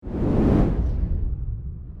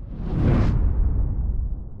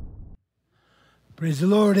Praise the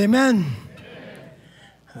Lord, amen.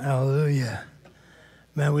 Hallelujah.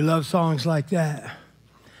 Man, we love songs like that.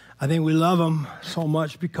 I think we love them so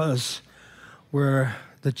much because we're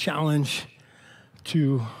the challenge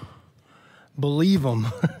to believe them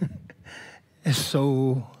is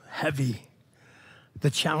so heavy.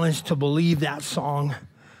 The challenge to believe that song.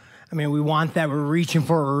 I mean, we want that, we're reaching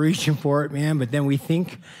for it, man, but then we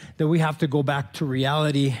think that we have to go back to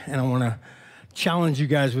reality, and I want to challenge you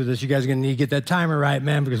guys with this. You guys are going to need to get that timer right,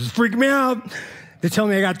 man, because it's freaking me out. They tell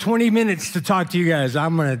me I got 20 minutes to talk to you guys.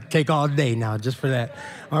 I'm going to take all day now just for that,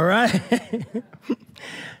 all right?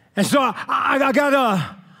 And so I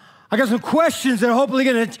got some questions that are hopefully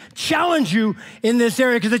going to challenge you in this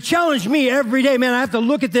area, because they challenge me every day, man. I have to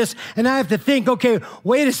look at this and I have to think, okay,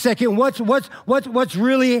 wait a second, what's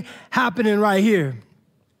really happening right here?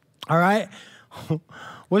 All right?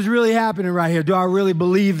 What's really happening right here? Do I really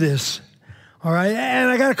believe this? All right,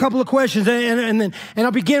 and I got a couple of questions, and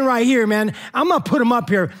I'll begin right here, man. I'm going to put them up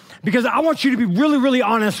here because I want you to be really, really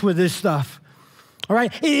honest with this stuff. All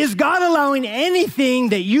right, is God allowing anything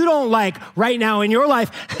that you don't like right now in your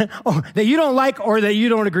life, that you don't like or that you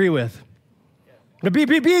don't agree with?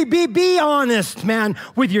 Be honest, man,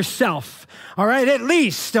 with yourself. All right, at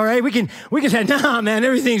least. All right, we can say, nah, man,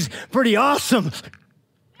 everything's pretty awesome.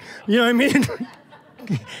 You know what I mean?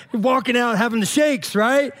 Walking out having the shakes,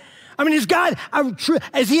 right? I mean,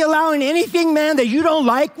 is he allowing anything, man, that you don't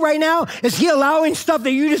like right now? Is he allowing stuff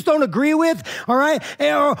that you just don't agree with? All right?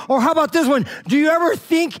 Or how about this one? Do you ever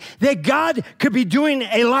think that God could be doing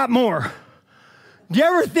a lot more? Do you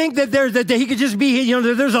ever think that he could just be,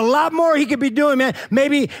 there's a lot more he could be doing, man?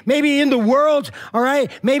 Maybe in the world, all right?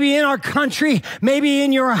 Maybe in our country, maybe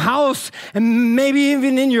in your house, and maybe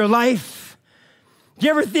even in your life. Do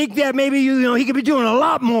you ever think that maybe, he could be doing a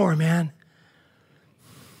lot more, man?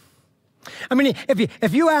 I mean,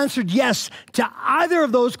 if you answered yes to either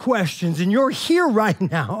of those questions and you're here right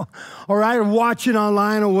now, all right, or watching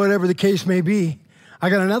online or whatever the case may be, I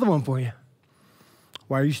got another one for you.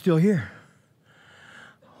 Why are you still here?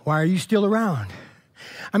 Why are you still around?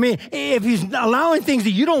 I mean, if he's allowing things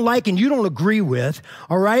that you don't like and you don't agree with,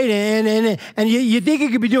 all right, and you think he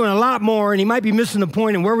could be doing a lot more and he might be missing the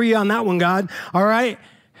point, and where were you on that one, God? All right,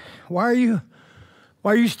 why are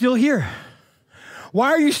you still here?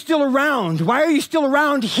 Why are you still around? Why are you still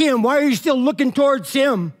around him? Why are you still looking towards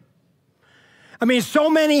him? I mean, so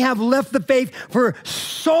many have left the faith for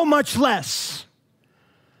so much less.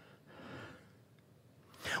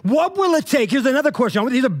 What will it take? Here's another question.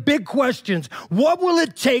 These are big questions. What will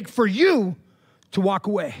it take for you to walk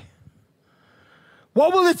away?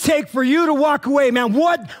 What will it take for you to walk away, man?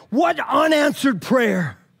 What unanswered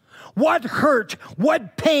prayer? What hurt?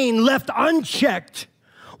 What pain left unchecked?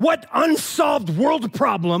 What unsolved world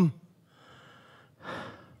problem?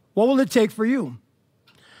 What will it take for you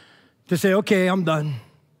to say, okay, I'm done.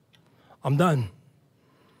 I'm done.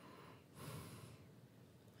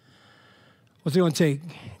 What's it going to take?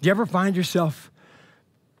 Do you ever find yourself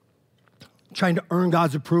trying to earn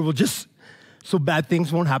God's approval just so bad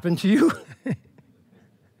things won't happen to you?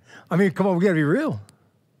 I mean, come on, we got to be real.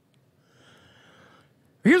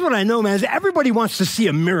 Here's what I know, man, is everybody wants to see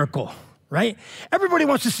a miracle. Right? Everybody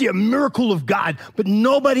wants to see a miracle of God, but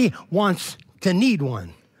nobody wants to need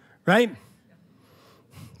one, right?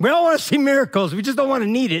 We all want to see miracles. We just don't want to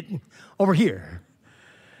need it over here.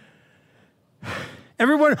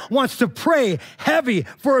 Everyone wants to pray heavy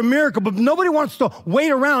for a miracle, but nobody wants to wait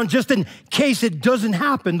around just in case it doesn't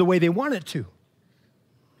happen the way they want it to.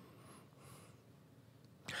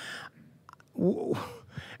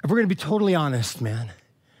 If we're going to be totally honest, man,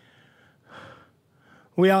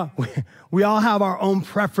 we all have our own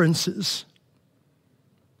preferences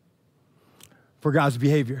for God's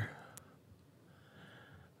behavior.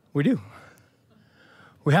 We do.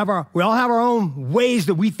 We all have our own ways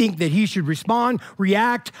that we think that he should respond,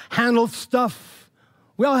 react, handle stuff.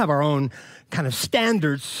 We all have our own kind of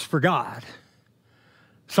standards for God.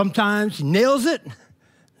 Sometimes he nails it,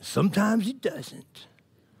 sometimes he doesn't.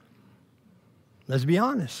 Let's be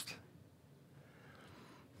honest.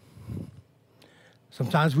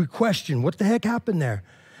 Sometimes we question, what the heck happened there?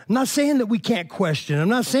 I'm not saying that we can't question. I'm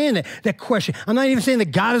not saying that question. I'm not even saying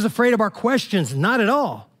that God is afraid of our questions. Not at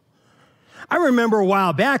all. I remember a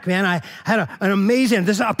while back, man, I had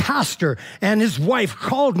a pastor and his wife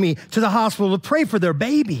called me to the hospital to pray for their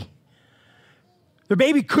baby. Their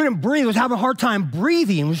baby couldn't breathe, was having a hard time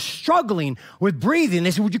breathing, was struggling with breathing.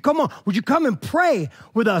 They said, would you come and pray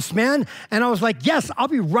with us, man? And I was like, yes, I'll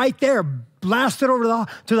be right there. Blasted over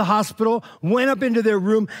to the hospital, went up into their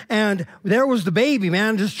room, and there was the baby,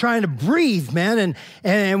 man, just trying to breathe, man.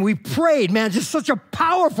 And we prayed, man, just such a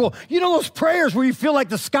powerful, those prayers where you feel like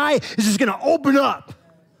the sky is just going to open up.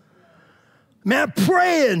 Man,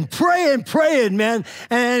 praying, man.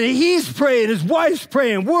 And he's praying, his wife's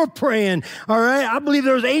praying, we're praying, all right? I believe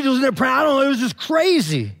there was angels in there praying. I don't know, it was just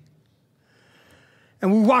crazy.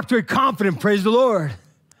 And we walked very confident, praise the Lord.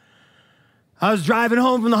 I was driving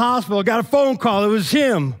home from the hospital, got a phone call, it was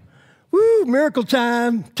him. Woo, miracle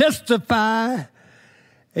time, testify.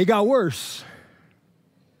 It got worse.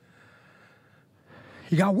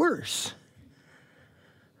 He got worse.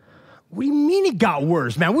 What do you mean it got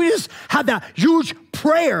worse, man? We just had that huge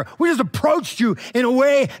prayer. We just approached you in a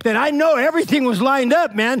way that I know everything was lined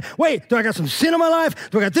up, man. Wait, do I got some sin in my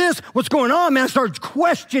life? Do I got this? What's going on, man? I started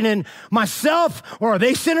questioning myself. Or are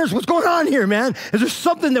they sinners? What's going on here, man? Is there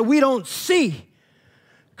something that we don't see?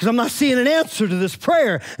 Because I'm not seeing an answer to this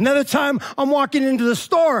prayer. Another time, I'm walking into the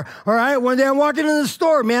store, all right? One day, I'm walking into the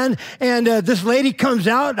store, man, and this lady comes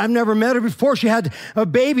out. I've never met her before. She had a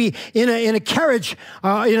baby in a carriage,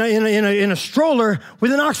 in a stroller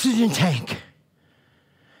with an oxygen tank.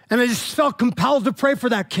 And I just felt compelled to pray for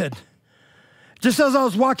that kid. Just as I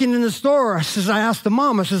was walking in the store, I asked the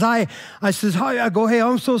mom, hi, hey,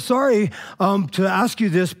 I'm so sorry to ask you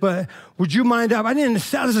this, but would you mind, I didn't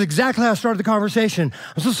understand, this is exactly how I started the conversation.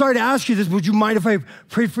 I'm so sorry to ask you this, would you mind if I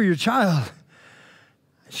prayed for your child?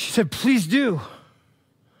 She said, please do.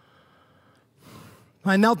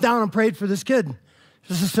 I knelt down and prayed for this kid.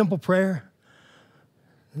 Just a simple prayer.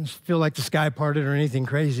 I didn't feel like the sky parted or anything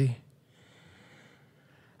crazy.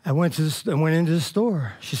 I went into the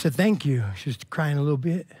store. She said, thank you. She was crying a little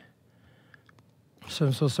bit. So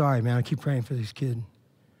I'm so sorry, man. I keep praying for this kid.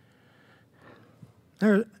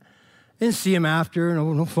 I didn't see him after,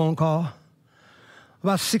 no phone call.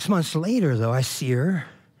 About 6 months later, though, I see her.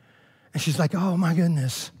 And she's like, oh, my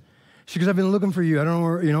goodness. She goes, I've been looking for you. I don't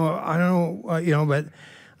know, but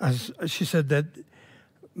she said that,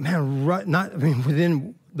 man,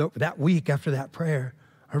 within that week after that prayer,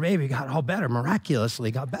 her baby got all better, miraculously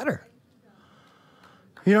got better.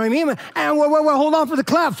 You know what I mean? And wait, hold on for the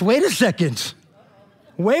claps. Wait a second.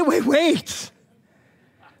 Wait.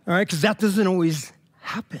 All right, because that doesn't always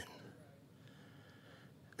happen.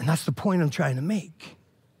 And that's the point I'm trying to make.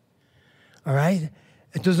 All right?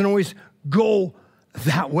 It doesn't always go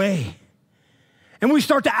that way. And we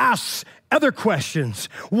start to ask other questions.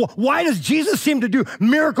 Why does Jesus seem to do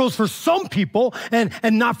miracles for some people and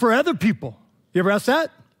not for other people? You ever ask that?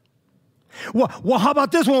 Well, how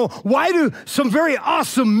about this one? Why do some very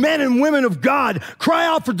awesome men and women of God cry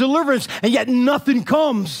out for deliverance and yet nothing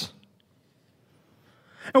comes?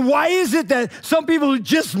 And why is it that some people who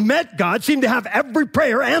just met God seem to have every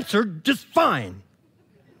prayer answered just fine?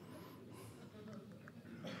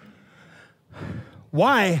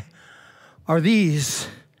 Why are these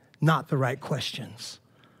not the right questions?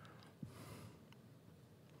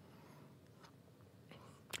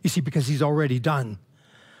 You see, because he's already done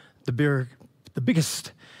the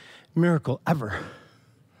biggest miracle ever.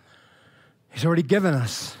 He's already given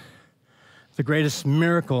us the greatest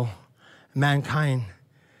miracle mankind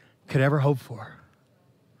could ever hope for.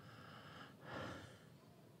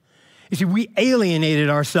 You see, we alienated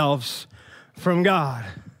ourselves from God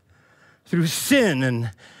through sin,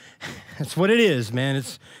 and that's what it is, man.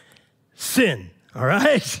 It's sin, all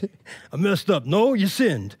right? I messed up. No, you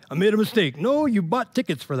sinned. I made a mistake. No, you bought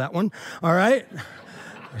tickets for that one, all right?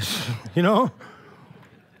 You know?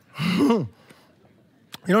 You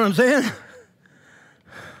know what I'm saying?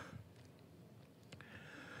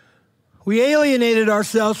 We alienated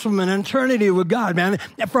ourselves from an eternity with God, man.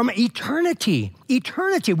 From eternity.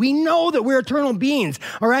 Eternity. We know that we're eternal beings,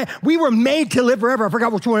 all right? We were made to live forever. I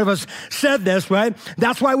forgot which one of us said this, right?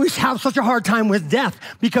 That's why we have such a hard time with death,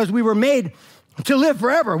 because we were made to live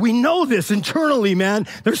forever. We know this internally, man.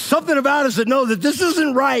 There's something about us that know that this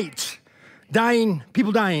isn't right.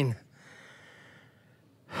 People dying.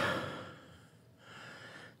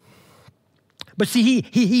 But see,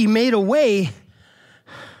 he made a way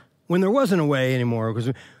when there wasn't a way anymore,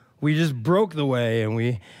 because we just broke the way and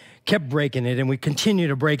we kept breaking it and we continue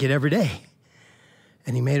to break it every day.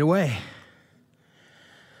 And he made a way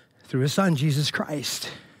through his son, Jesus Christ.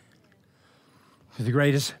 The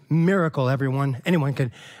greatest miracle anyone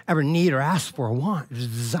could ever need or ask for or want is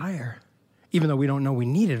desire, even though we don't know we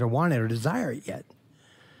need it or want it or desire it yet.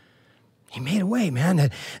 He made a way, man,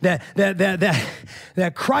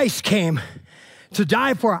 that Christ came to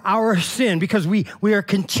die for our sin, because we are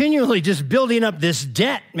continually just building up this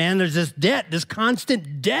debt, man. There's this debt, this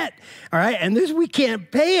constant debt, all right? And we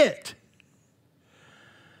can't pay it.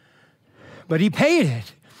 But he paid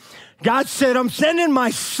it. God said, I'm sending my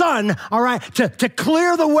son, all right, to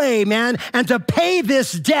clear the way, man, and to pay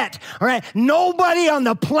this debt, all right? Nobody on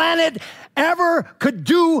the planet ever could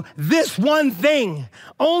do this one thing.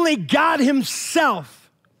 Only God himself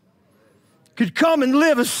could come and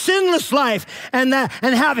live a sinless life and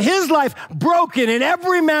have his life broken in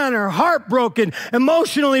every manner, heartbroken,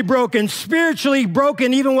 emotionally broken, spiritually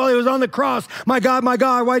broken, even while he was on the cross. My God,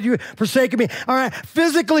 why did you forsake me? All right,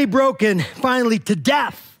 physically broken, finally to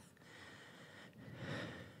death.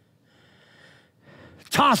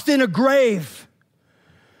 Tossed in a grave,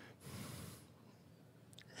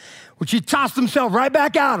 which he tossed himself right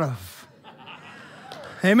back out of.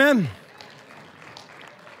 Amen.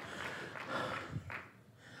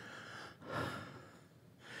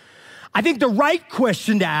 I think the right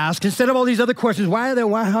question to ask, instead of all these other questions,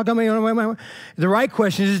 how come, the right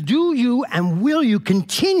question is, do you and will you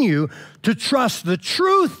continue to trust the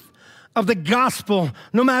truth of the gospel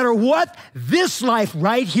no matter what this life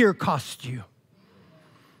right here costs you?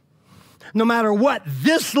 No matter what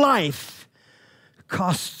this life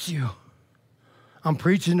costs you. I'm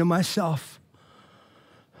preaching to myself.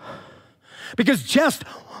 Because just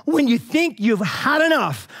when you think you've had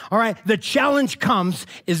enough, all right, the challenge comes,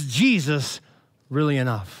 is Jesus really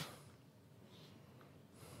enough?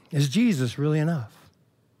 Is Jesus really enough?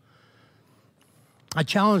 I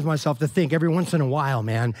challenge myself to think every once in a while,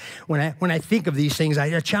 man, when I think of these things,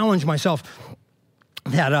 I challenge myself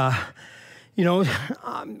that,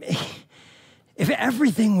 if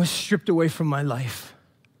everything was stripped away from my life,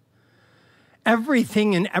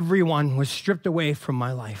 everything and everyone was stripped away from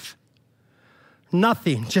my life.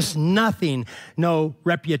 Nothing, just nothing. No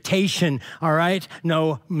reputation, all right?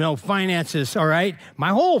 No finances, all right? My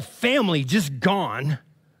whole family just gone.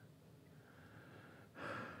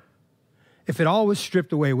 If it all was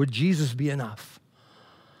stripped away, would Jesus be enough?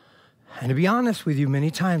 And to be honest with you, many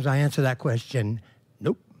times I answer that question,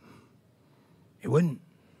 nope, it wouldn't.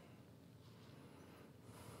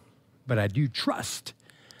 But I do trust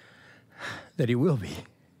that he will be,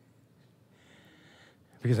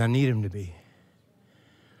 because I need him to be,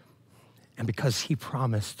 and because he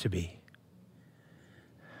promised to be.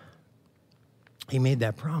 He made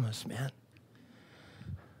that promise, man.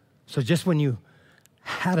 So just when you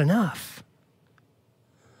had enough,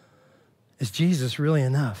 is Jesus really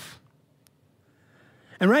enough?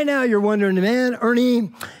 And right now you're wondering, man,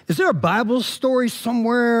 Ernie, is there a Bible story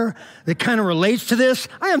somewhere that kind of relates to this?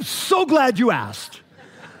 I am so glad you asked,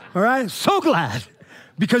 all right? So glad,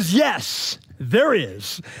 because yes, there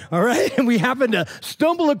is, all right? And we happen to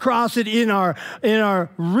stumble across it in our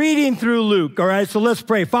reading through Luke, all right? So let's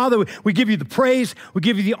pray. Father, we give you the praise, we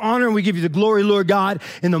give you the honor, and we give you the glory, Lord God.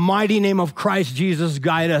 In the mighty name of Christ Jesus,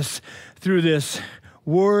 guide us through this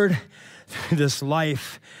word, through this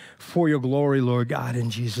life, for your glory, Lord God, in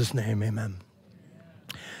Jesus' name, amen.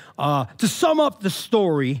 To sum up the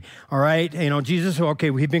story, all right, Jesus,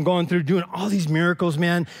 okay, we've been going through doing all these miracles,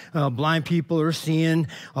 man. Blind people are seeing,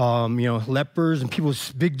 lepers and people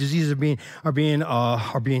with big diseases are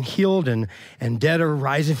being healed, and dead are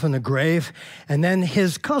rising from the grave. And then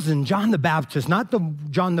his cousin, John the Baptist, not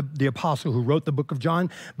John the apostle who wrote the book of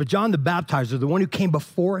John, but John the Baptizer, the one who came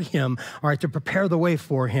before him, all right, to prepare the way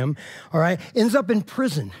for him, all right, ends up in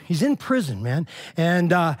prison. He's in prison, man.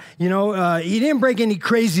 And, he didn't break any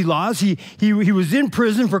crazy laws. He was in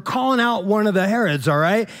prison for calling out one of the Herods, all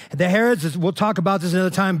right? The Herods, we'll talk about this another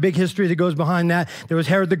time, big history that goes behind that. There was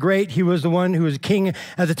Herod the Great. He was the one who was king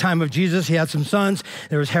at the time of Jesus. He had some sons.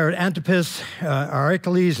 There was Herod Antipas,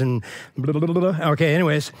 Archelaus, and blah, blah, blah, blah. Okay,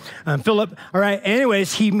 anyways, Philip, all right?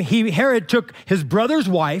 Anyways, Herod took his brother's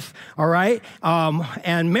wife, all right,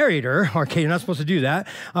 and married her. Okay, you're not supposed to do that.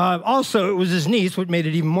 Also, it was his niece, which made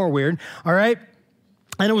it even more weird, all right?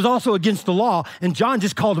 And it was also against the law. And John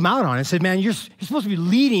just called him out on it and said, man, you're supposed to be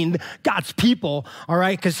leading God's people, all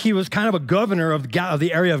right? Because he was kind of a governor of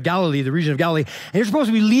the area of Galilee, the region of Galilee. And you're supposed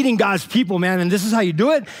to be leading God's people, man. And this is how you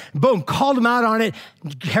do it. Boom, called him out on it.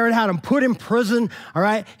 Herod had him put in prison, all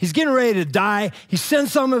right? He's getting ready to die. He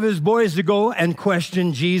sends some of his boys to go and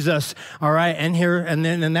question Jesus, all right? And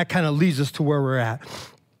then that kind of leads us to where we're at.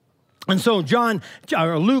 And so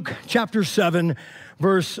Luke chapter 7,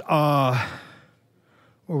 verse...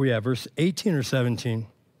 where we at, verse 18 or 17?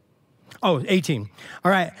 Oh, 18.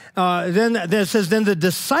 All right. Then it says, then the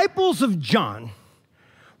disciples of John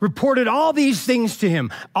reported all these things to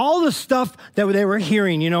him. All the stuff that they were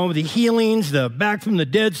hearing, the healings, the back from the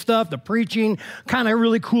dead stuff, the preaching, kind of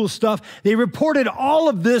really cool stuff. They reported all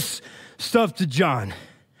of this stuff to John.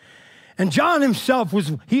 And John himself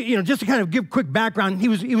was, just to kind of give quick background, he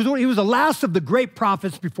was the last of the great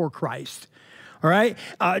prophets before Christ. All right?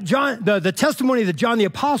 John, the testimony that John the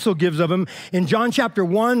Apostle gives of him in John chapter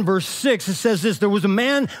 1, verse 6, it says this: there was a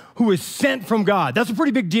man who was sent from God. That's a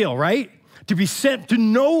pretty big deal, right? To be sent, to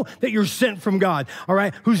know that you're sent from God, all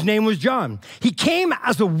right, whose name was John. He came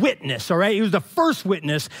as a witness, all right? He was the first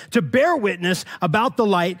witness to bear witness about the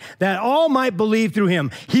light that all might believe through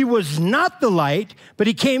him. He was not the light, but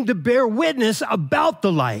he came to bear witness about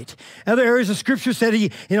the light. Other areas of scripture said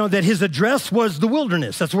that his address was the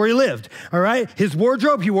wilderness. That's where he lived, all right? His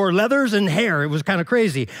wardrobe, he wore leathers and hair. It was kind of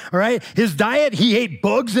crazy, all right? His diet, he ate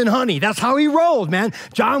bugs and honey. That's how he rolled, man.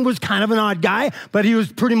 John was kind of an odd guy, but he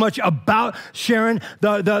was pretty much about sharing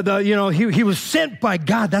he was sent by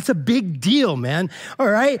God. That's a big deal, man. All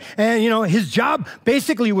right. And, his job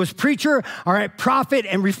basically was preacher, all right, prophet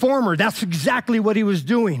and reformer. That's exactly what he was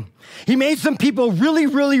doing. He made some people really,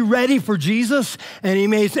 really ready for Jesus, and he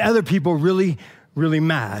made other people really, really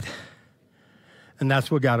mad. And that's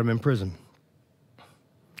what got him in prison.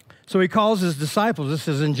 So he calls his disciples, this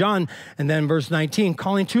is in John, and then verse 19,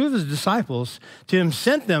 calling two of his disciples to him,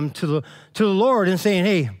 sent them to the Lord and saying,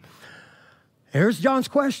 hey, here's John's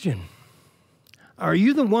question. Are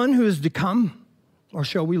you the one who is to come, or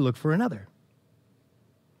shall we look for another?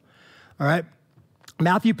 All right.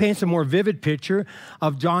 Matthew paints a more vivid picture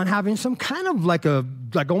of John having some kind of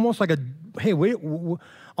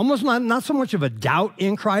almost not so much of a doubt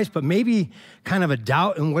in Christ, but maybe kind of a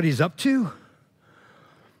doubt in what he's up to.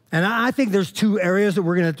 And I think there's two areas that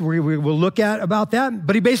we will look at about that.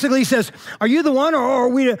 But he basically says, are you the one, or are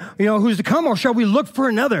we, who's to come, or shall we look for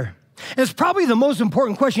another? And it's probably the most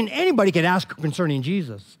important question anybody could ask concerning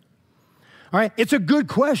Jesus. All right, it's a good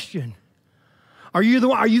question. Are you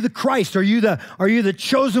the Christ? Are you the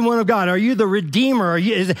chosen one of God? Are you the Redeemer?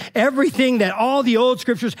 Is everything that all the old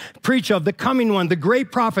scriptures preach of, the coming one, the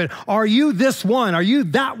great prophet? Are you this one? Are you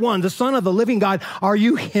that one, the Son of the living God? Are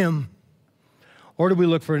you him? Or do we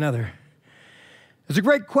look for another? It's a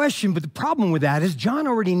great question, but the problem with that is John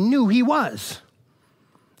already knew he was.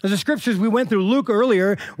 There's the scriptures we went through Luke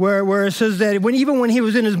earlier where it says that even when he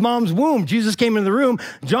was in his mom's womb, Jesus came into the room,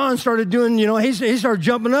 John started doing, he started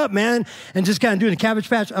jumping up, man, and just kind of doing the Cabbage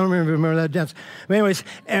Patch. I don't remember that dance. But anyways,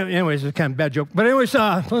 it's a kind of bad joke. But anyways,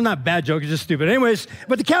 well, not bad joke, it's just stupid. Anyways,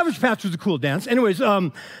 but the Cabbage Patch was a cool dance. Anyways,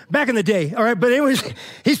 back in the day, all right? But anyways,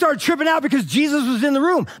 he started tripping out because Jesus was in the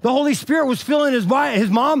room. The Holy Spirit was filling his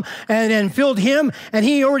mom and filled him, and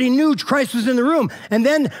he already knew Christ was in the room. And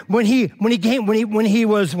then when he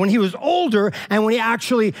was older, and we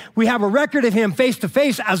have a record of him face to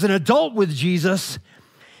face as an adult with Jesus,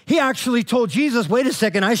 he actually told Jesus, wait a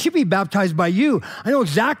second, I should be baptized by you. I know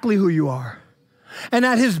exactly who you are. And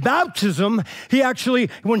at his baptism,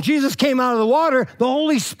 when Jesus came out of the water, the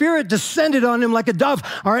Holy Spirit descended on him like a dove,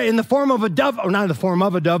 all right, in the form of a dove, or not in the form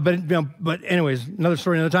of a dove, but anyways, another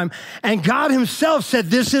story another time. And God himself said,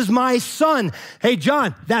 this is my son. Hey,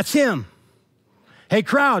 John, that's him. Hey,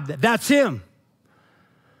 crowd, that's him.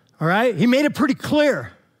 All right? He made it pretty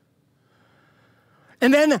clear.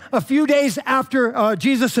 And then a few days after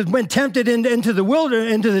Jesus had been tempted into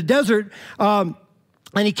the desert, and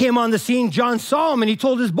he came on the scene, John saw him and he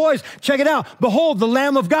told his boys, check it out. Behold, the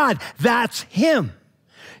Lamb of God. That's him.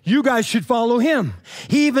 You guys should follow him.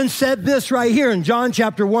 He even said this right here in John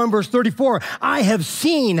chapter 1, verse 34. I have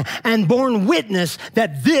seen and borne witness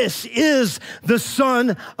that this is the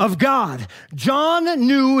Son of God. John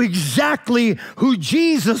knew exactly who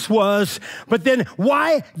Jesus was, but then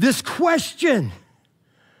why this question?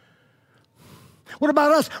 What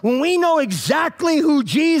about us? When we know exactly who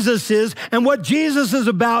Jesus is and what Jesus is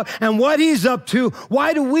about and what he's up to,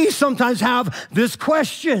 why do we sometimes have this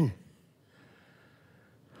question?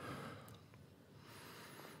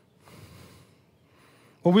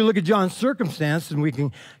 Well, we look at John's circumstance and we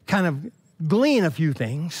can kind of glean a few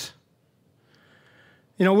things.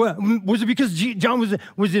 Was it because John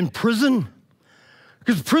was in prison?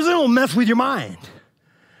 Because prison will mess with your mind.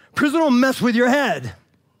 Prison will mess with your head.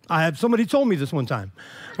 I had somebody told me this one time.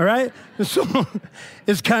 All right, so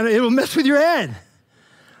it will mess with your head.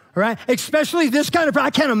 All right, especially this kind of. I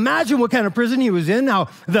can't imagine what kind of prison he was in. Now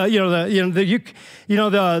the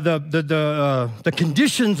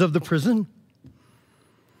conditions of the prison.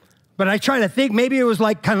 But I try to think maybe it was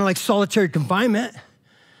kind of like solitary confinement.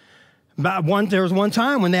 There was one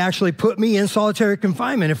time when they actually put me in solitary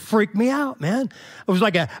confinement. It freaked me out, man. It was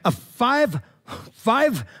like a 5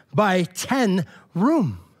 by 10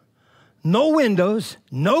 room. no windows,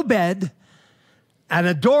 no bed, and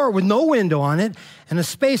a door with no window on it, and a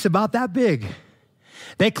space about that big.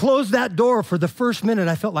 They closed that door. For the first minute,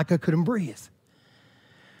 I felt like I couldn't breathe.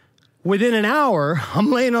 Within an hour,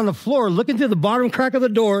 I'm laying on the floor, looking through the bottom crack of the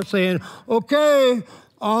door, saying, okay,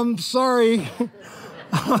 I'm sorry.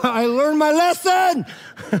 I learned my lesson.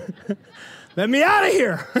 Let me out of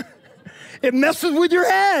here. It messes with your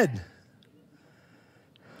head.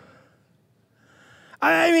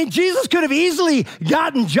 I mean, Jesus could have easily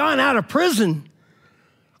gotten John out of prison.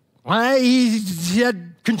 He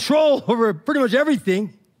had control over pretty much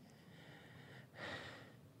everything.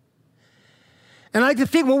 And I like to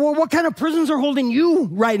think, well, what kind of prisons are holding you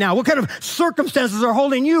right now? What kind of circumstances are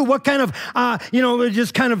holding you? What kind of,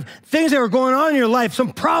 just kind of things that are going on in your life?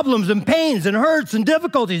 Some problems and pains and hurts and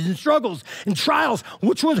difficulties and struggles and trials.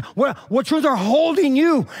 Which ones are holding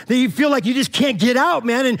you that you feel like you just can't get out,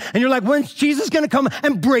 man? And you're like, when's Jesus going to come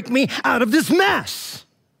and break me out of this mess?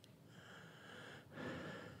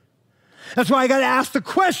 That's why I got to ask the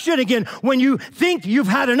question again. When you think you've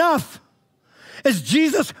had enough, is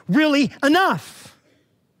Jesus really enough?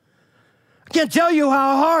 I can't tell you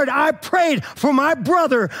how hard I prayed for my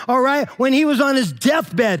brother, all right, when he was on his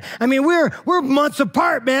deathbed. I mean, we're months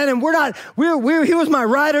apart, man, and he was my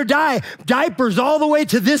ride or die, diapers all the way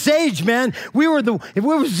to this age, man. It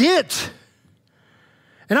was it.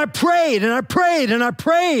 And I prayed and I prayed and I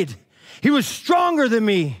prayed. He was stronger than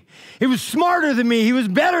me. He was smarter than me. He was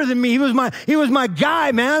better than me. He was my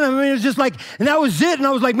guy, man. I mean, it was just like, and that was it. And I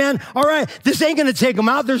was like, man, all right, this ain't going to take him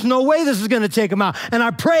out. There's no way this is going to take him out. And I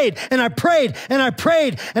prayed and I prayed and I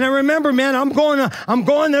prayed. And I remember, man, I'm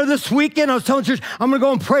going there this weekend. I was telling church, I'm going to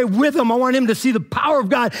go and pray with him. I want him to see the power of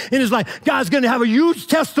God in his life. God's going to have a huge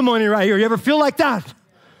testimony right here. You ever feel like that?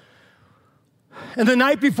 And the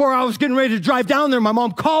night before I was getting ready to drive down there, my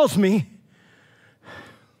mom calls me.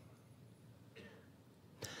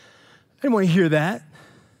 I didn't want to hear that.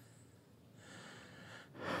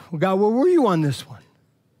 Well, God, where were you on this one?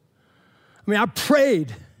 I mean, I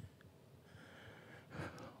prayed.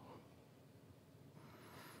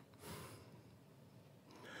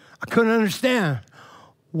 I couldn't understand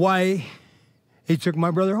why he took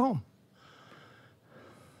my brother home.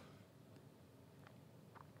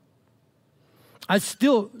 I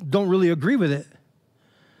still don't really agree with it.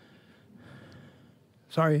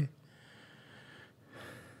 Sorry.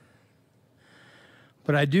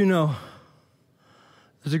 But I do know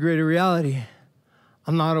there's a greater reality.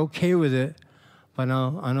 I'm not okay with it, but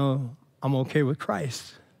I know I'm okay with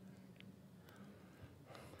Christ.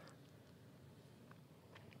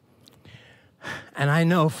 And I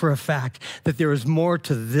know for a fact that there is more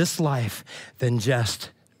to this life than just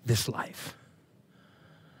this life.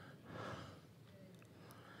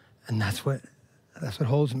 And that's what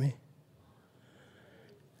holds me.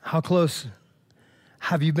 How close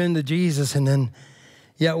have you been to Jesus? And then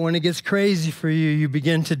yet when it gets crazy for you, you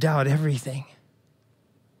begin to doubt everything.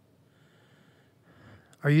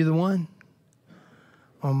 Are you the one?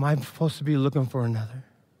 Or am I supposed to be looking for another?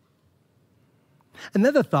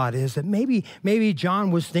 Another thought is that maybe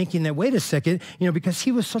John was thinking that, wait a second, because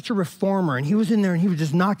he was such a reformer and he was in there and he was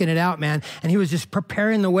just knocking it out, man. And he was just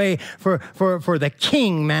preparing the way for the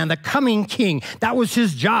king, man, the coming king. That was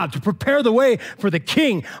his job, to prepare the way for the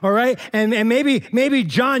king, all right? And maybe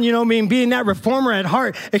John, being that reformer at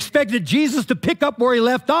heart, expected Jesus to pick up where he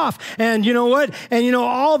left off. And you know what? And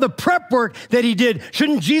all the prep work that he did,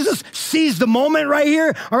 shouldn't Jesus seize the moment right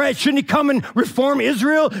here? All right, shouldn't he come and reform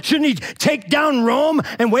Israel? Shouldn't he take down Rome?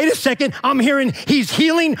 And wait a second, I'm hearing he's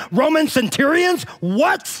healing Roman centurions?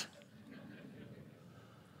 What?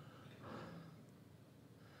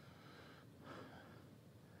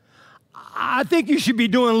 I think you should be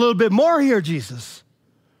doing a little bit more here, Jesus.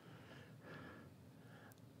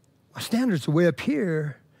 My standards are way up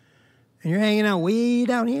here, and you're hanging out way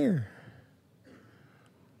down here.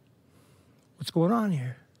 What's going on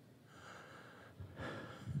here?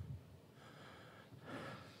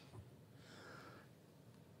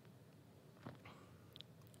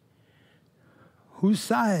 Whose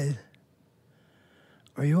side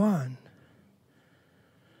are you on?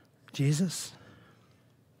 Jesus?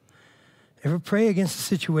 Ever pray against a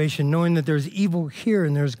situation knowing that there's evil here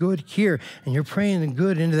and there's good here, and you're praying the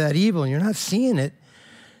good into that evil and you're not seeing it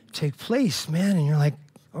take place, man, and you're like,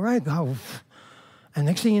 all right, God. And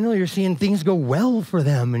next thing you know, you're seeing things go well for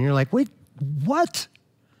them, and you're like, wait, what?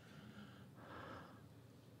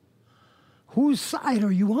 Whose side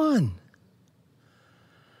are you on?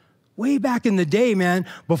 way back in the day, man,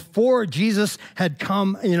 before Jesus had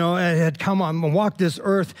come, on and walked this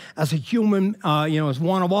earth as a human, as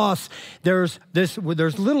one of us, there's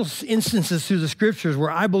little instances through the scriptures where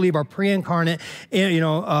I believe are pre-incarnate,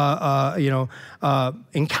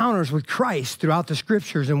 encounters with Christ throughout the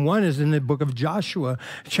scriptures. And one is in the book of Joshua,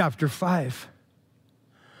 chapter 5.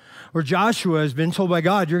 Where Joshua has been told by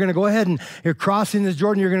God, you're going to go ahead and you're crossing this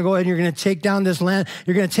Jordan. You're going to go ahead and you're going to take down this land.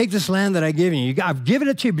 You're going to take this land that I've given you. I've given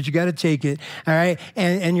it to you, but you got to take it, all right?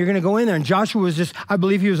 And you're going to go in there. And Joshua was I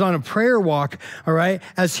believe he was on a prayer walk, all right,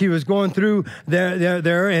 as he was going through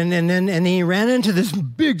there. And he ran into this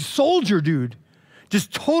big soldier dude,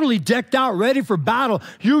 just totally decked out, ready for battle,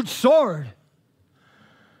 huge sword.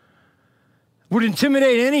 Would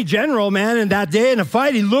intimidate any general, man, in that day in a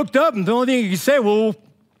fight. He looked up, and the only thing he could say, well,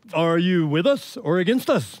 are you with us or against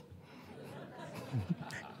us?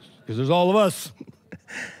 Because there's all of us,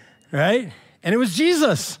 right? And it was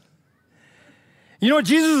Jesus. You know what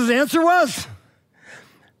Jesus' answer was?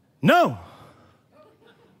 No.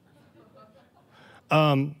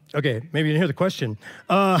 Okay, maybe you didn't hear the question.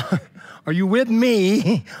 Are you with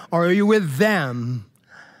me or are you with them?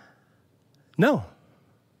 No.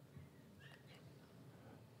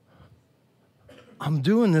 I'm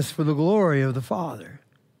doing this for the glory of the Father.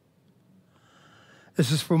 This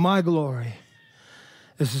is for my glory.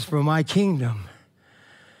 This is for my kingdom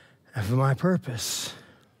and for my purpose.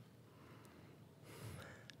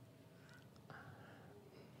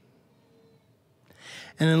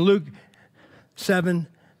 And in Luke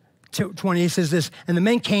 7:20, he says this, and the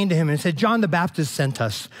men came to him and said, John the Baptist sent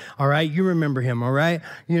us, all right? You remember him, all right?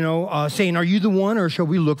 Saying, are you the one or shall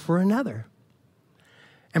we look for another?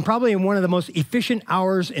 And probably in one of the most efficient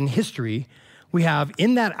hours in history, we have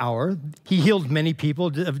in that hour, he healed many people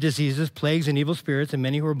of diseases, plagues, and evil spirits, and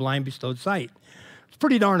many who were blind bestowed sight. It's a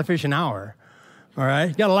pretty darn efficient hour, all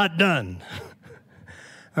right? Got a lot done,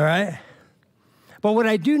 all right? But what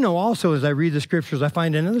I do know also as I read the scriptures, I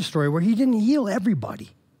find another story where he didn't heal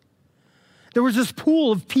everybody. There was this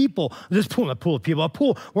pool of people, a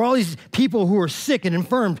pool where all these people who were sick and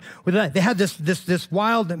infirmed, they had this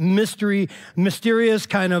wild mysterious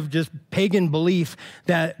kind of just pagan belief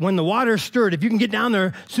that when the water stirred, if you can get down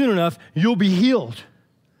there soon enough, you'll be healed.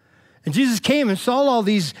 And Jesus came and saw all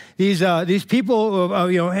these people,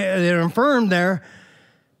 that are infirmed there,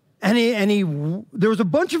 and there was a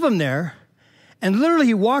bunch of them there, and literally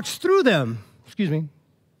he walks through them. Excuse me,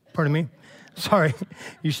 pardon me. Sorry,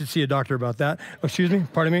 you should see a doctor about that. Oh, excuse me,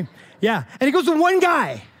 pardon me. Yeah, and he goes to one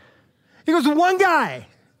guy. And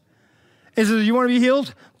says, you want to be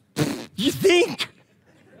healed? You think?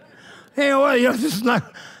 Hey, well, this is not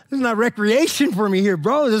recreation for me here,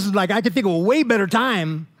 bro. This is like, I could think of a way better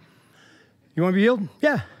time. You want to be healed?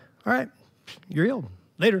 Yeah, all right, you're healed.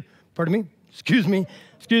 Later, pardon me, excuse me.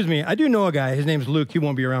 I do know a guy, his name's Luke. He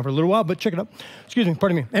won't be around for a little while, but check it out. Excuse me,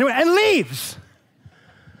 pardon me. Anyway, and leaves.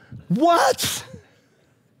 What?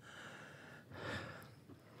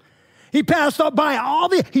 He passed by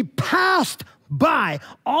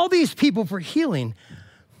all these people for healing.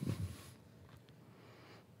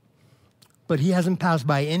 But he hasn't passed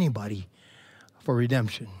by anybody for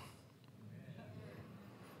redemption.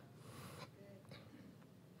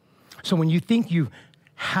 So when you think you've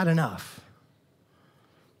had enough,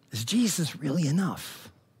 is Jesus really enough?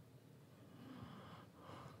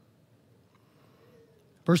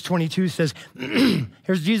 Verse 22 says,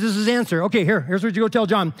 here's Jesus' answer. Okay, here's what you go tell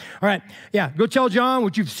John. All right, yeah, go tell John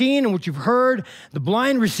what you've seen and what you've heard. The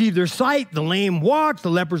blind receive their sight, the lame walk,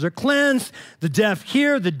 the lepers are cleansed, the deaf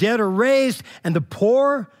hear, the dead are raised, and the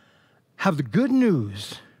poor have the good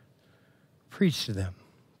news preached to them.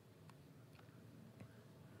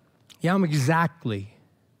 Yeah, I'm exactly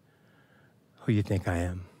who you think I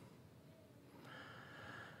am.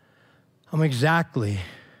 I'm exactly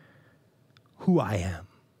who I am.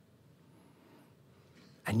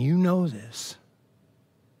 And you know this.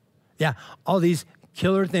 Yeah, all these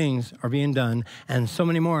killer things are being done, and so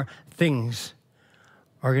many more things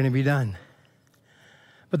are going to be done.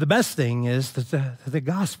 But the best thing is that the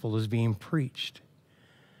gospel is being preached.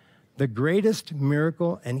 The greatest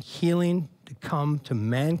miracle and healing to come to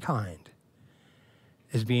mankind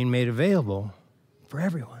is being made available for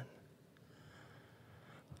everyone.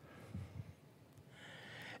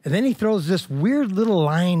 And then he throws this weird little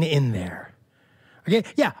line in there. Okay,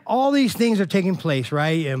 yeah, all these things are taking place,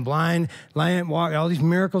 right? And blind walk, all these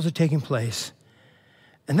miracles are taking place.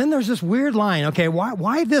 And then there's this weird line. Okay,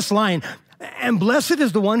 why this line? And blessed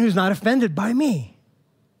is the one who's not offended by me.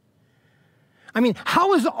 I mean,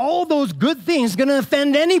 how is all those good things going to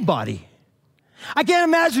offend anybody? I can't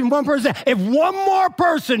imagine one person. If one more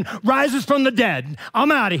person rises from the dead,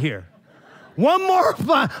 I'm out of here. One more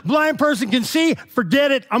blind person can see,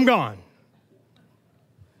 forget it, I'm gone.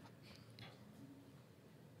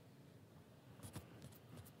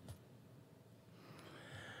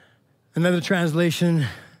 Another translation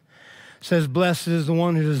says, blessed is the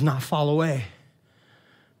one who does not fall away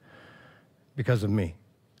because of me.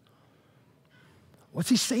 What's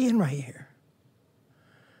he saying right here?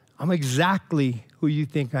 I'm exactly who you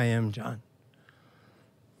think I am, John.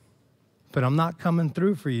 But I'm not coming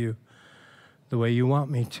through for you the way you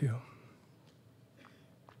want me to.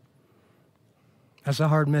 That's a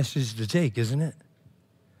hard message to take, isn't it?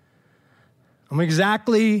 I'm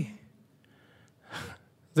exactly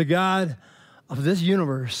the God of this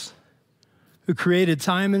universe who created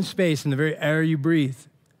time and space and the very air you breathe.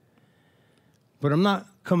 But I'm not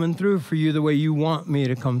coming through for you the way you want me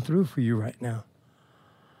to come through for you right now.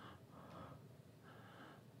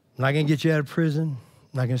 I'm not going to get you out of prison.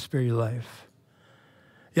 I'm not going to spare your life.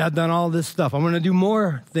 Yeah, I've done all this stuff. I'm going to do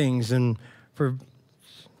more things and for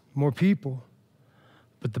more people.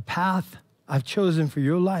 But the path I've chosen for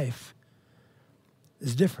your life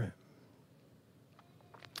is different.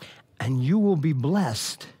 And you will be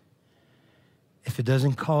blessed if it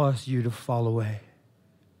doesn't cause you to fall away.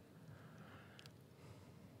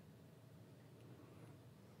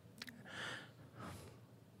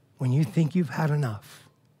 When you think you've had enough,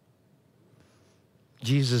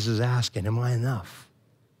 Jesus is asking, am I enough?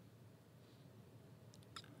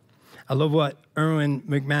 I love what Erwin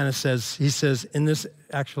McManus says. He says in this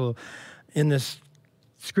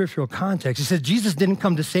scriptural context, he said, Jesus didn't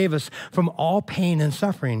come to save us from all pain and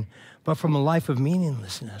suffering, but from a life of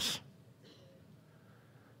meaninglessness.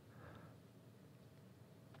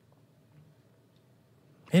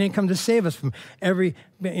 He didn't come to save us from every,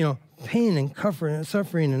 pain and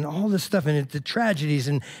suffering and all this stuff and the tragedies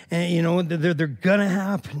and they're gonna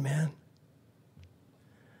happen, man.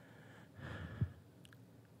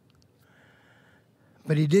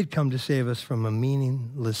 But he did come to save us from a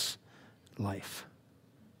meaningless life.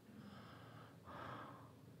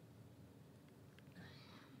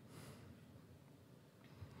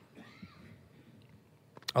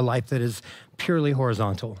 A life that is purely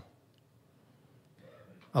horizontal.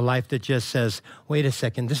 A life that just says, wait a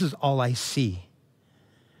second, this is all I see.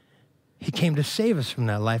 He came to save us from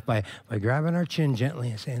that life by grabbing our chin gently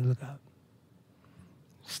and saying, look up.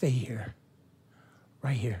 Stay here,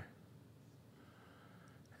 right here.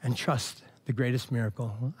 And trust the greatest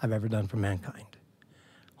miracle I've ever done for mankind.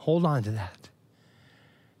 Hold on to that.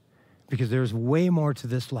 Because there's way more to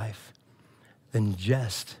this life than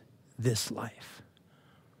just this life.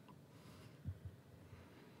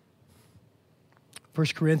 1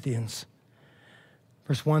 Corinthians,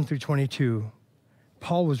 verse 1 through 22,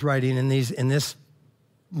 Paul was writing in this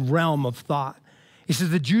realm of thought. He says,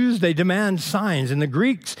 the Jews, they demand signs, and the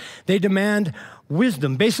Greeks, they demand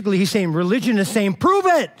wisdom. Basically, he's saying religion is saying, prove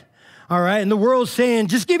it. All right, and the world's saying,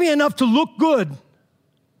 just give me enough to look good.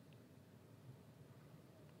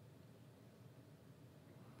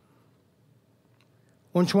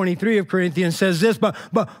 (1:23) of Corinthians says this, but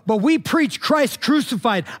we preach Christ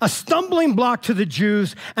crucified, a stumbling block to the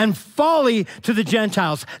Jews and folly to the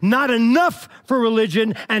Gentiles, not enough for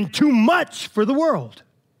religion and too much for the world.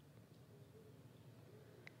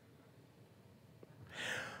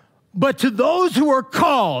 But to those who are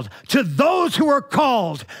called,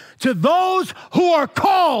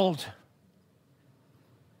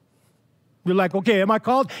 you're like, okay, am I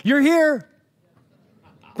called? You're here.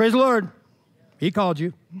 Praise the Lord. He called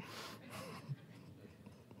you.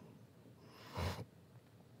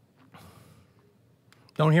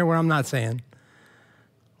 Don't hear what I'm not saying.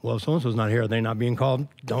 Well, if so-and-so's not here, are they not being called?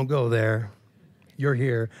 Don't go there. You're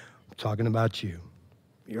here. I'm talking about you.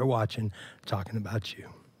 You're watching. I'm talking about you.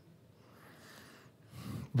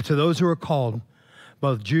 But to those who are called,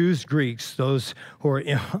 both Jews, Greeks, those who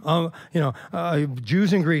are,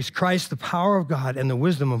 Jews and Greeks, Christ, the power of God and the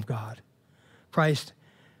wisdom of God. Christ.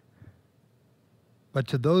 But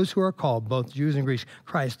to those who are called, both Jews and Greeks,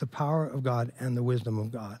 Christ, the power of God and the wisdom of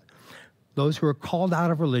God. Those who are called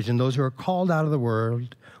out of religion, those who are called out of the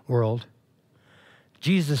world,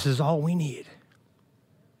 Jesus is all we need.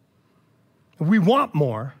 We want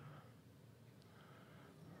more,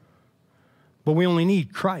 but we only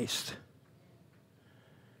need Christ.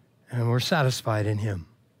 And we're satisfied in him.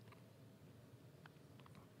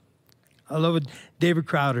 I love what David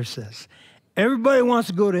Crowder says. Everybody wants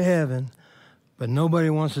to go to heaven, but nobody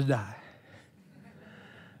wants to die.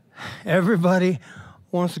 Everybody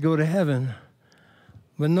wants to go to heaven,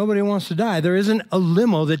 but nobody wants to die. There isn't a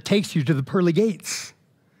limo that takes you to the pearly gates,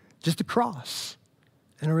 just a cross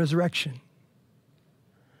and a resurrection.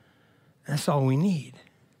 That's all we need.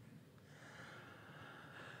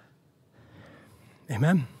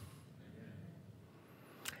 Amen?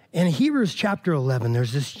 In Hebrews chapter 11,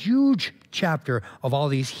 there's this huge chapter of all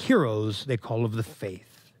these heroes they call of the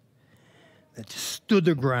faith that just stood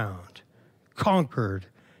their ground, conquered,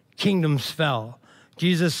 kingdoms fell.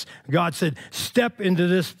 God said, step into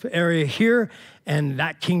this area here, and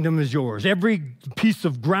that kingdom is yours. Every piece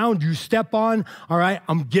of ground you step on, all right,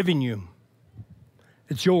 I'm giving you.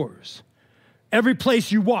 It's yours. Every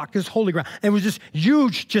place you walk is holy ground. And it was just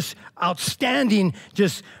huge, just outstanding,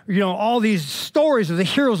 just, all these stories of the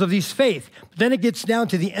heroes of these faith. But then it gets down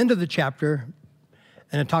to the end of the chapter,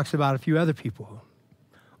 and it talks about a few other people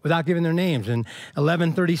without giving their names. In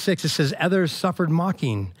 11:36, it says, others suffered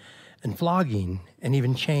mocking and flogging and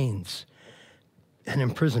even chains and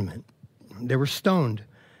imprisonment. They were stoned.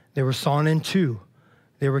 They were sawn in two.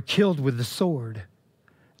 They were killed with the sword.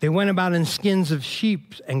 They went about in skins of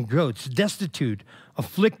sheep and goats, destitute,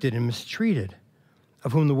 afflicted, and mistreated,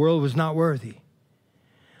 of whom the world was not worthy.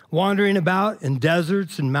 Wandering about in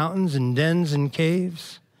deserts and mountains and dens and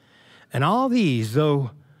caves. And all these, though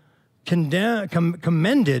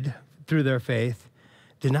commended through their faith,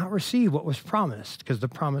 did not receive what was promised because the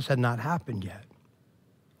promise had not happened yet.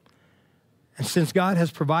 And since God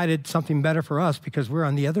has provided something better for us because we're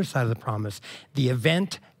on the other side of the promise, the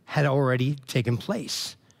event had already taken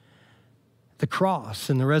place. The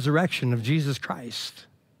cross and the resurrection of Jesus Christ.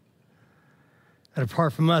 And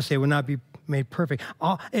apart from us, they would not be made perfect.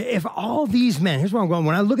 If all these men, here's where I'm going.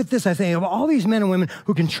 When I look at this, I think of all these men and women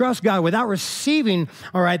who can trust God without receiving,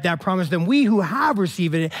 all right, that promise, then we who have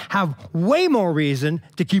received it have way more reason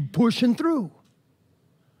to keep pushing through.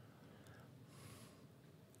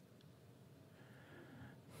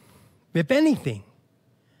 If anything,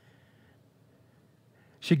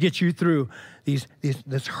 should get you through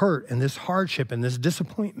this hurt and this hardship and this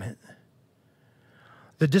disappointment.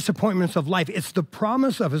 The disappointments of life. It's the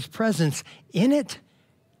promise of his presence in it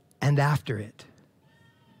and after it.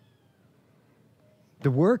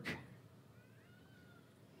 The work,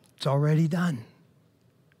 it's already done.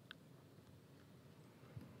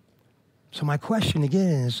 So my question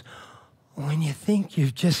again is, when you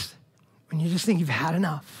just think you've had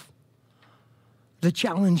enough, the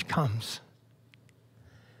challenge comes.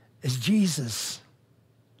 Is Jesus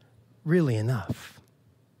really enough?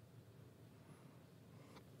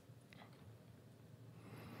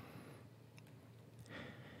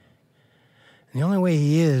 And the only way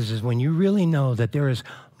he is when you really know that there is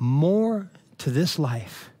more to this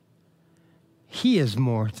life. He is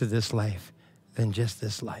more to this life than just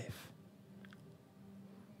this life.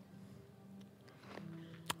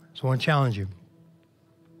 So I want to challenge you.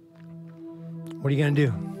 What are you going to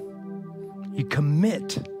do? You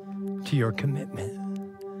commit to your commitment.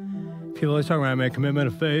 People always talk about, I made a commitment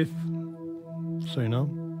of faith. So,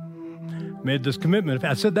 made this commitment.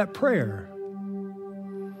 I said that prayer.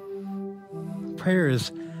 Prayer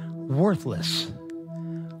is worthless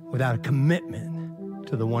without a commitment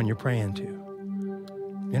to the one you're praying to.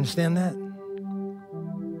 You understand that?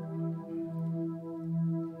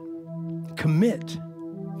 Commit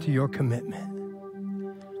to your commitment.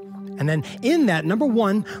 And then in that, number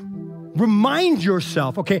one, remind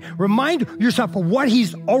yourself of what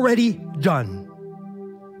he's already done.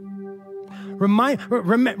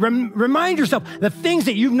 Remind yourself the things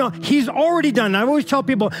that you've known he's already done. I always tell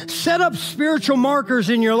people, set up spiritual markers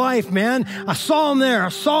in your life, man. I saw him there. I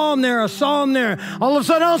saw him there. I saw him there. All of a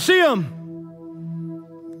sudden, I don't see him.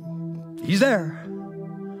 He's there.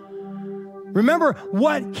 Remember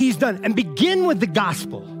what he's done and begin with the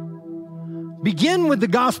gospel. Begin with the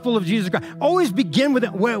gospel of Jesus Christ. Always begin with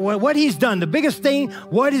what he's done. The biggest thing,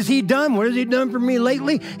 what has he done? What has he done for me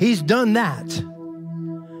lately? He's done that.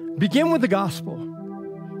 Begin with the gospel.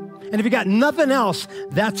 And if you got nothing else,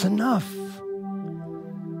 that's enough.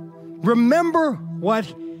 Remember what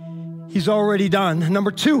he's already done.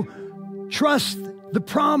 Number two, trust the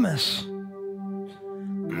promise.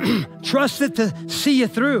 Trust it to see you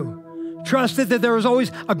through. Trust it that there is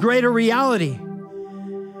always a greater reality.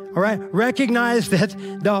 All right, recognize that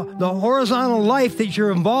the horizontal life that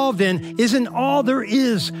you're involved in isn't all there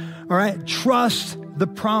is. All right, trust the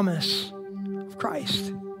promise of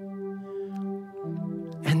Christ.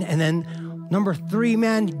 And then number three,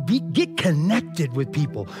 man, get connected with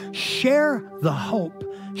people. Share the hope.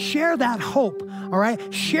 Share that hope, all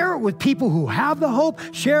right? Share it with people who have the hope.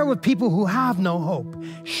 Share it with people who have no hope.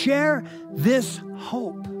 Share this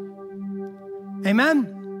hope.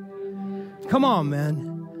 Amen? Come on, man.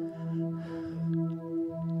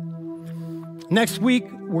 Next week,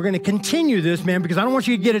 we're going to continue this, man, because I don't want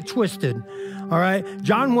you to get it twisted, all right?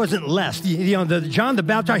 John wasn't less. John the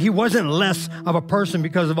Baptizer, he wasn't less of a person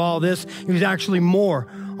because of all this. He was actually more,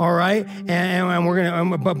 all right? And we're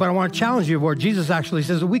going to, but I want to challenge you where Jesus actually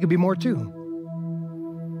says that we could be more too.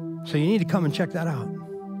 So you need to come and check that out.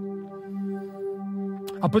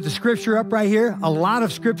 I'll put the scripture up right here. A lot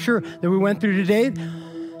of scripture that we went through today.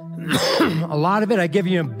 A lot of it, I give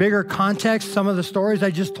you a bigger context. Some of the stories I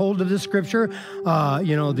just told of this scripture,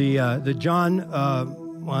 the John,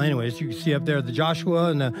 well, anyways, you can see up there the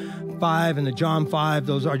Joshua and the 5 and the John 5.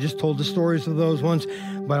 Those are, I just told the stories of those ones.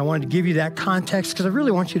 But I wanted to give you that context because I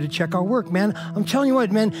really want you to check our work, man. I'm telling you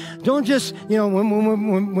what, man, don't just,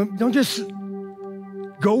 don't just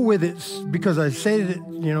go with it because I said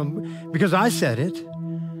it, because I said it.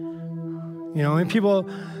 And people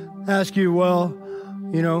ask you, well,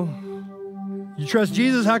 you trust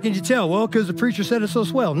Jesus? How can you tell? Well, because the preacher said it so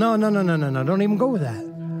swell. No. Don't even go with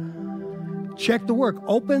that. Check the work.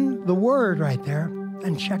 Open the word right there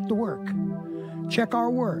and check the work. Check our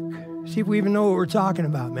work. See if we even know what we're talking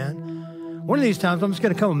about, man. One of these times, I'm just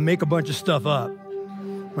going to come and make a bunch of stuff up.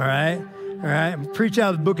 All right? Preach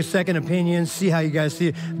out the book of Second Opinions. See how you guys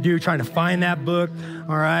do trying to find that book.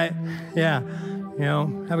 All right? Yeah.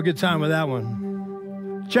 Have a good time with that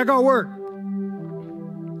one. Check our work.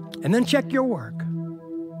 And then check your work.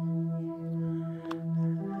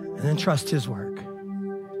 And then trust his work.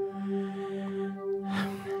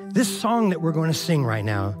 This song that we're going to sing right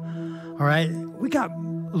now, all right, we got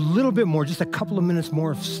a little bit more, just a couple of minutes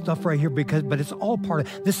more of stuff right here, but it's all part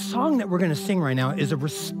of this song that we're going to sing right now is a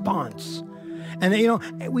response. And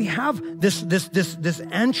we have this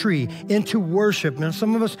entry into worship. Now,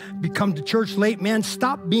 some of us come to church late. Man,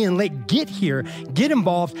 stop being late. Get here, get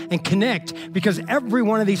involved, and connect because every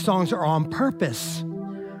one of these songs are on purpose.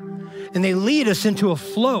 And they lead us into a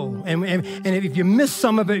flow. And if you miss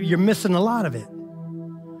some of it, you're missing a lot of it.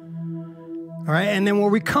 All right, and then where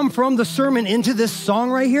we come from the sermon into this song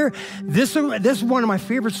right here, this is one of my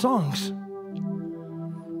favorite songs.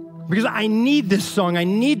 Because I need this song. I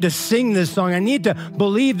need to sing this song. I need to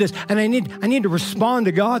believe this. And I need to respond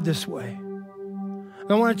to God this way.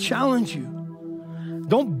 I want to challenge you.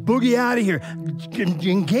 Don't boogie out of here.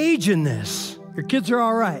 Engage in this. Your kids are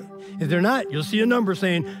all right. If they're not, you'll see a number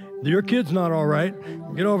saying, your kid's not all right.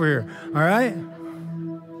 Get over here. All right?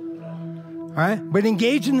 All right? But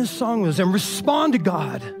engage in this song with us and respond to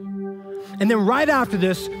God. And then right after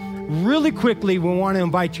this, really quickly, we want to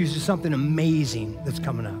invite you to something amazing that's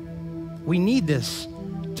coming up. We need this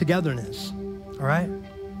togetherness, all right?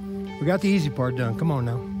 We got the easy part done. Come on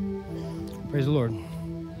now. Praise the Lord.